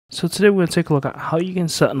So today we're going to take a look at how you can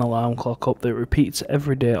set an alarm clock up that repeats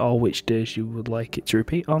every day or which days you would like it to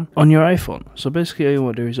repeat on your iPhone. So basically all you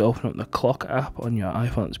want to do is open up the clock app on your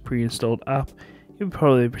iPhone's pre-installed app. You'll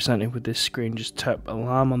probably be presented with this screen. Just tap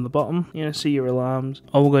alarm on the bottom. You're going to see your alarms.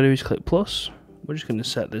 All we're going to do is click plus. We're just going to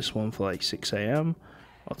set this one for like 6 AM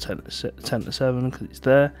or 10 to 7 because it's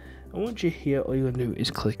there. And once you're here, all you're going to do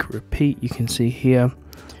is click repeat. You can see here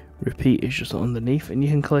repeat is just underneath, and you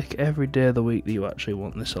can click every day of the week that you actually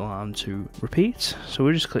want this alarm to repeat. So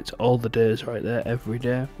we just clicked all the days right there, every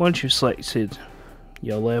day. Once you've selected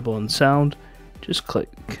your label and sound, just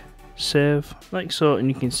click save like so, and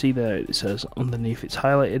you can see there it says underneath it's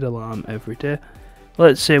highlighted alarm every day.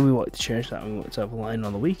 Let's say we want to change that and we want to have a line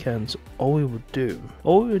on the weekends. All we would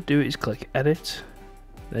do is click edit,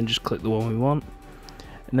 then just click the one we want.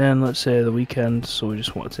 And then let's say the weekend, so we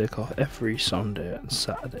just want to take off every Sunday and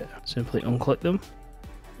Saturday. Simply unclick them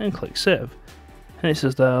and click save. And it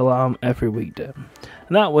says the alarm every weekday.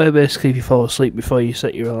 And that way basically if you fall asleep before you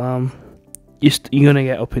set your alarm, you're going to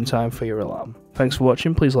get up in time for your alarm. Thanks for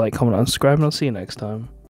watching, please like, comment and subscribe, and I'll see you next time.